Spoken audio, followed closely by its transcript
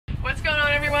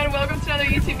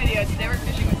another YouTube video. Today we're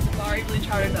fishing with Safari Blue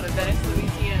Charters out of Venice,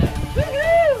 Louisiana. Woohoo!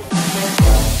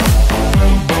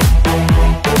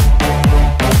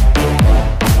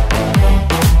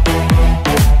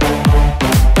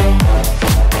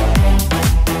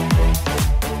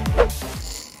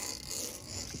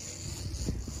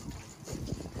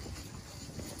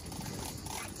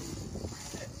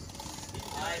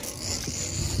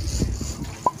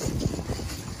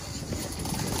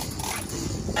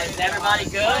 Is everybody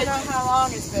good? I don't know how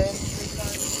long it's been.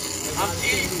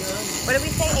 What did we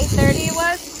say, 8:30 it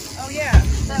was? Oh yeah.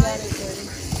 So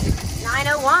it's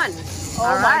 9:01. Oh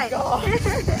All my right. God.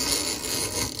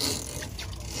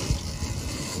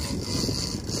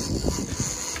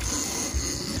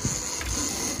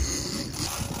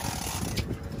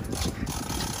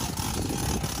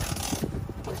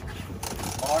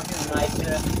 Marking right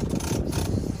there.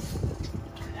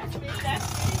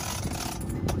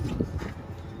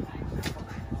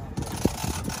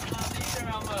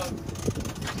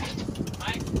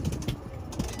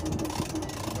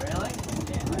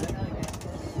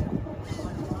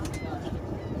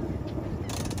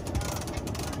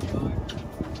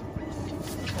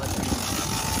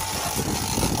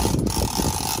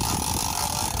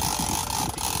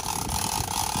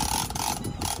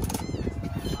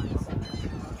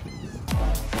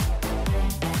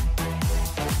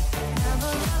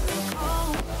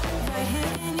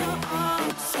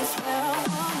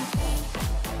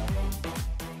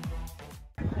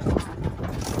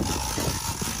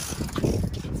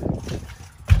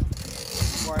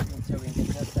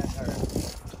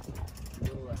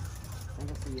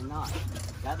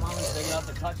 That line's big enough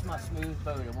to touch my smooth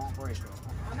boat, it won't break.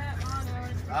 I'm at mono.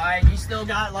 Alright, you still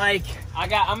got like,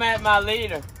 I'm at my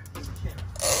leader.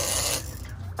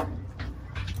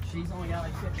 She's only got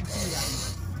like 50 feet on me.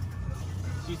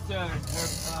 She's still her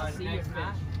next fish.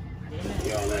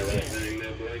 Y'all have that thing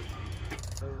there, Blake?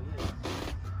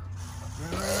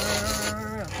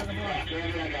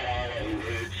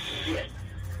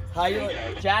 How you,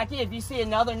 Jackie, if you see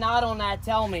another knot on that,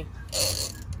 tell me.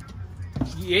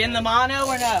 You in the mono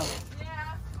or no?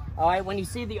 Yeah. All right, when you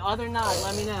see the other knot,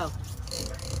 let me know.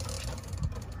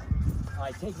 All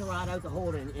right, take the rod out to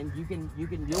hold it, and you can lure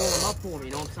them up for me,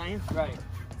 you know what I'm saying? Right.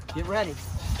 Get ready.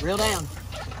 Reel down.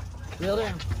 Reel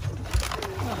down.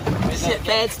 Shit,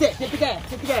 bad stick. Hit the gas.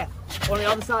 On the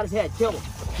other side of his head. Kill him.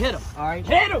 Hit him. All right.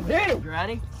 Hit him. You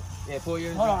ready? Yeah, pull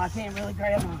yours. Hold on, I can't really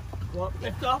grab him. Well,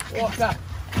 lift up. Walk up.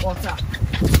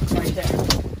 Right there.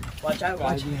 Watch out.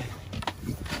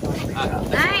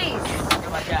 Nice. Go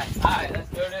like that. All right, let's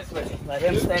go this way. Let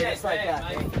him stay just like that.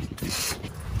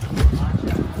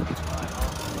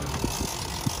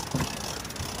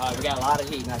 All right, we got a lot of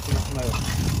heat. Now too much move.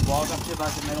 Walk up to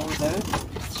about the middle of the boat.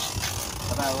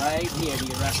 About right here. Do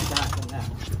you rest the back on that?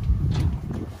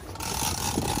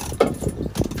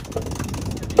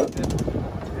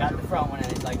 We got the front one,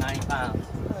 and it's like 90 pounds.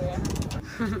 Oh yeah.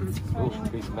 Ooh,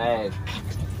 he's mad.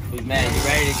 He's mad. You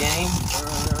ready to game?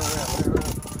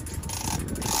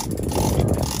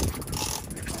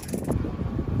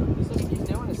 He's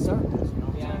doing his circles, you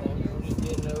know? Yeah, we're just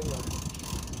getting over.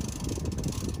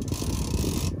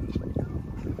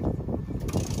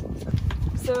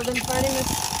 So I've been fighting this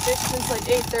fish since like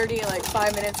 8:30, like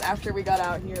 5 minutes after we got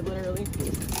out here, literally.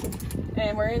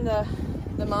 And we're in the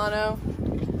mono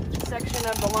section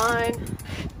of the line.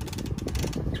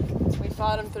 We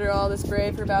fought him through all this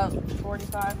brae for about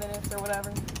 45 minutes or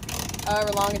whatever.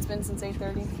 However long it's been since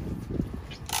 8:30.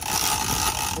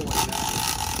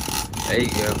 There you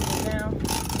go. And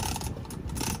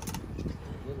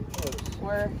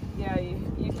now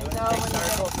you can know when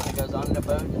When it goes under the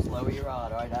boat, just lower your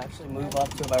rod, alright? Actually move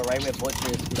up to about right where Butch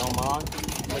is, if you don't mind.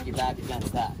 Put your back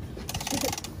against that.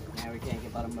 Now we can't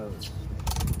get by the move.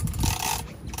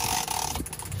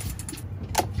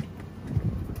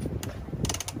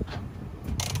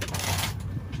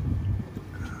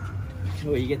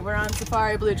 We're on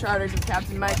Safari Blue Charters with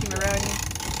Captain Mikey Maroney.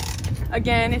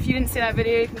 Again, if you didn't see that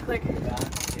video, you can click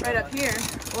right up here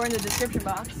or in the description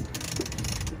box.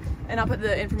 And I'll put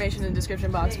the information in the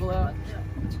description box below.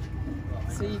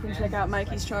 So you can check out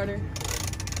Mikey's charter.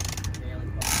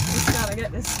 Just gotta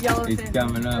get this yellowfin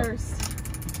coming up. first.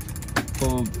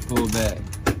 Pull back.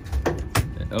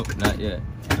 Oh, not yet.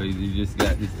 Oh, you just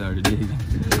got this started digging.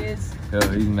 He is. Oh,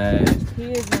 he's mad.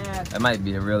 He is mad. That might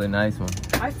be a really nice one.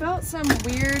 I felt some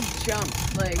weird jump,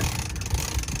 like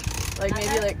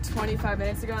maybe like 25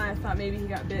 minutes ago, and I thought maybe he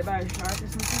got bit by a shark or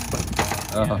something.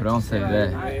 Oh, don't say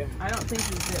that. I don't think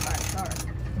he's bit by a shark.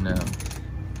 No.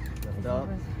 Lift up.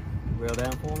 Reel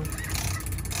down for me.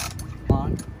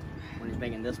 On. When he's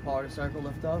making this part of the circle,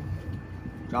 lift up.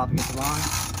 Drop against the line.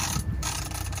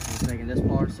 And Taking this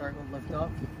part of the circle, lift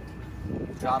up.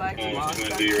 Drop it. I'm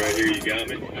gonna do you right here. You got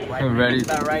me. I'm ready.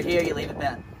 About right here, you leave it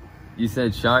bent. You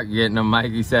said shark getting him,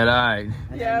 Mikey said, all right.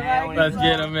 And Yeah, then now when Let's you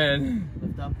get him in.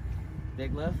 lift up.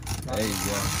 Big lift. There you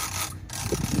go.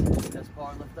 This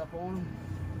part lift up on him.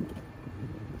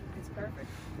 It's perfect.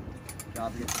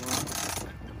 Drop it. It's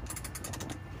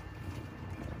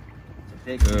a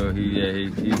big. Oh,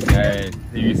 he's mad.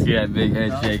 You can see that big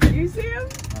head shaking. You see him?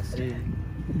 I see it.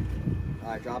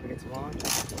 Alright, drop it, get some on.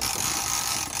 Lift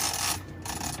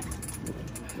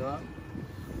up.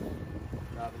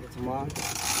 Drop it, get some on.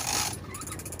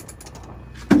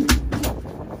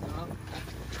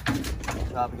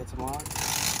 Drop it, get some on.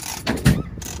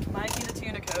 Mikey the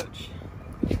tuna coach.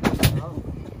 Oh.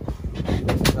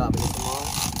 Drop it, get some on.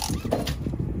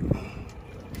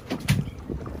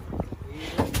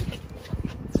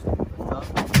 Lift up.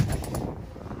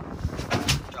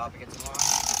 Drop it, get some on.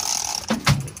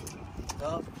 Lift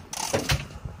up.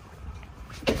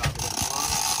 Drop it, get some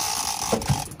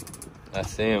on. I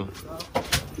see him.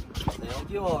 Stay on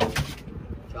pure.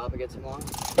 Drop it, get some on.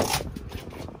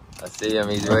 I see him.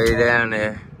 He's way down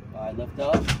there. Alright, lift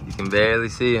up. You can barely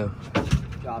see him.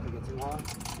 Drop it, get some on.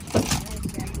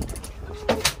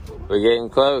 We're getting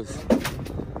close. Drop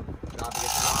it,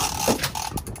 get some on.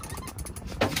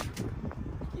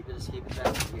 Keep it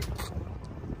down here.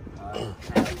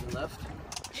 Alright, now you can lift.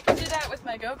 You can do that with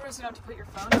my GoPro, so you don't have to put your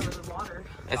phone over the water.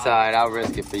 It's all right. I'll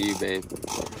risk it for you, babe.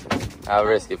 I'll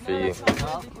risk it for No, you. that's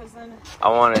not good, because then I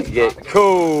want to get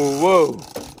cool. Whoa.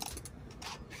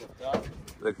 Lift up.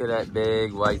 Look at that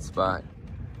big white spot.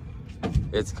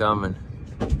 It's coming.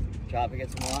 Drop it, get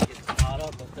some on. Get the spot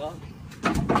up, lift up.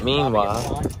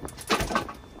 Meanwhile,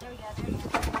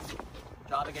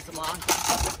 Drop it, get some on.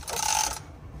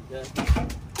 Good.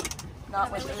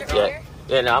 not with your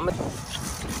yeah, no, I'm Lift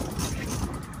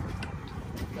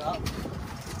up.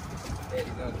 There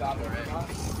you go, drop it, lift up.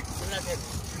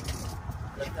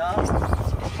 Lift up.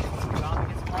 Drop it,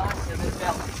 get some on. Give it a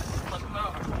belly. Flip them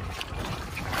over.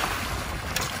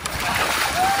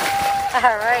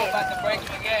 All right. About to break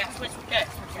him again. Switch.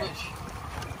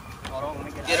 Hold on, let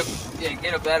me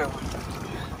get a better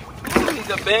one. He's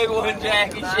a big one,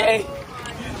 Jacki, Shea.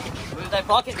 Where's that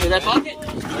bucket? Where's that bucket?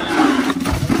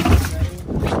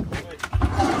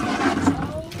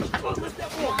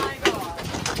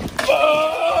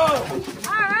 All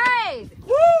right.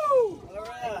 Woo!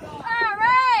 All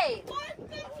right.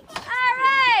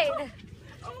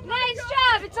 Nice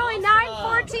job. It's only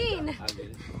 9:14.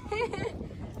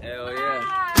 Hell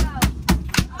yeah.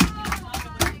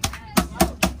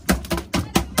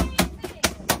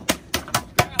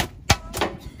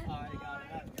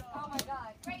 Oh my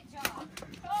God, great job.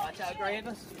 Watch out,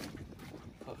 Gravis.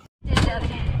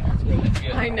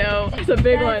 I know. It's a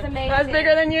big That's one. amazing. That's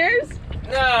bigger than yours?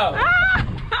 No.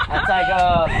 That's like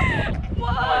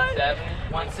What?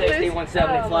 160,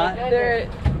 170 flat. They're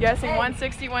guessing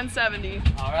 160, 170.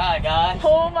 All right, guys.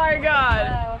 Oh my God.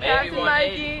 Wow. Captain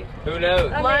 180. Mikey, Who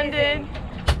knows? London.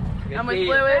 I'm with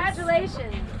Lewis.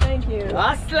 Congratulations. Thank you.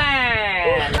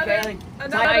 Aslan!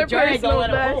 Another personal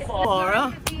best.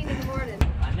 Laura. 15 in the morning.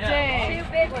 I know. Dang.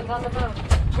 Two big ones on the boat.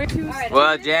 We're too All right.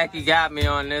 Well, Jacki got me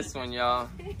on this one, y'all.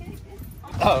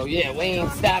 Oh yeah, we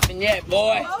ain't stopping yet,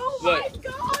 boy. Oh Look, my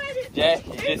God.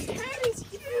 Jacki, His just head is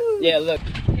huge. yeah, look.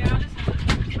 Yeah, I'll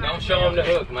just Don't show him the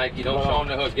hook, Mikey. Don't show him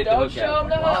the hook. Get the Don't hook show out. him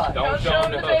the hook. Don't show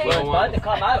him the hook. bait. We don't Bud want to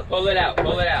come out. Pull it out.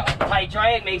 Pull it out. Tight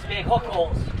drag makes big hook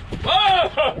holes.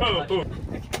 Whoa!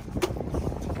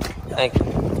 Thank you.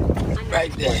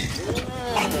 Right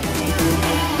there.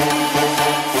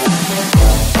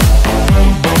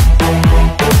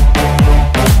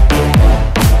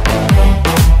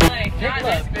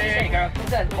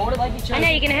 I know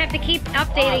you're gonna have to keep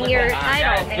updating your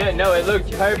title. Good. No, it looks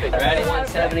perfect. Ready?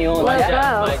 170 on Let's deck.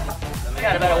 go. We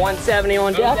got about a 170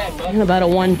 on deck. And about a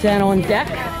 110 on deck.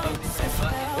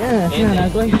 Yeah, that's not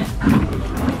ugly.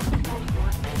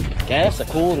 Gas are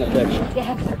cool in the picture.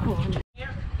 Yeah, they're cool.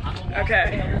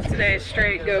 Okay, today is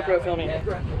straight GoPro filming.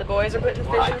 The boys are putting the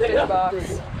fish in the fish box.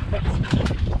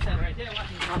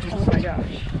 Oh my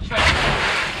gosh.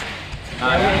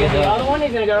 The other one,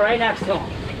 he's gonna go right next to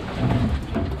him.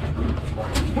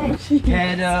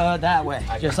 Head that way,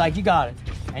 just like you got it.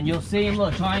 And you'll see him,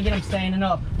 look, try and get him standing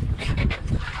up.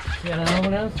 See another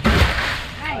one else?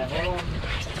 Alright, hold on.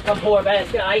 Come pour a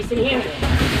basket of ice in here.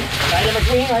 Right in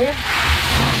between, right here.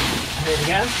 There we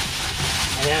go.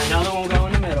 And then another one go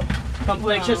in the middle. Come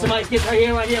make sure some ice gets right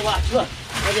here, watch, look.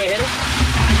 Right there, hit it.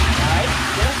 Alright,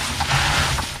 get it.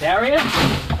 There he is.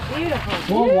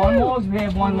 Beautiful. One more, we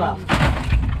have one left.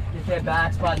 Get that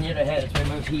back spot near the head, it's where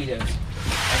most heat is.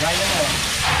 Right in there.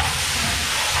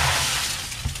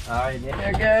 Alright,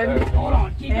 They're good. Hold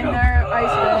on, keep In their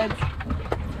ice beds.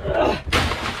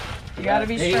 You gotta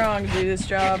be strong to do this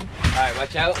job. Alright,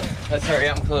 watch out. Let's hurry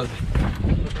up and close it.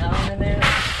 Put that one in there.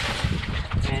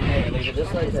 And hey, leave it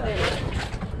just like that.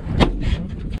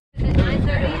 Is it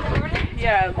 9:30 in the morning?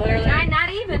 Yeah, literally. Not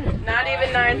even. Not even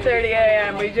 9:30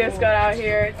 a.m. We just got out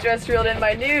here. Just reeled in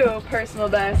my new personal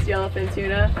best yellowfin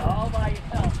tuna. All by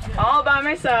yourself. All by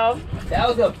myself. That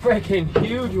was a freaking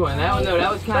huge one. That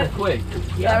was kind of quick.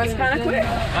 That was kind of quick.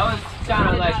 That was kind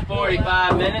of like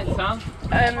 45 minutes, huh?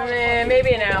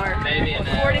 Maybe an hour. Maybe an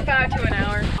hour. 45 to an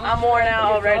hour. I'm worn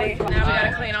out already. Now we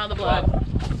gotta clean all the blood.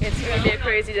 It's gonna be a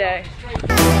crazy day.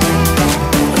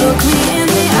 Look me in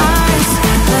the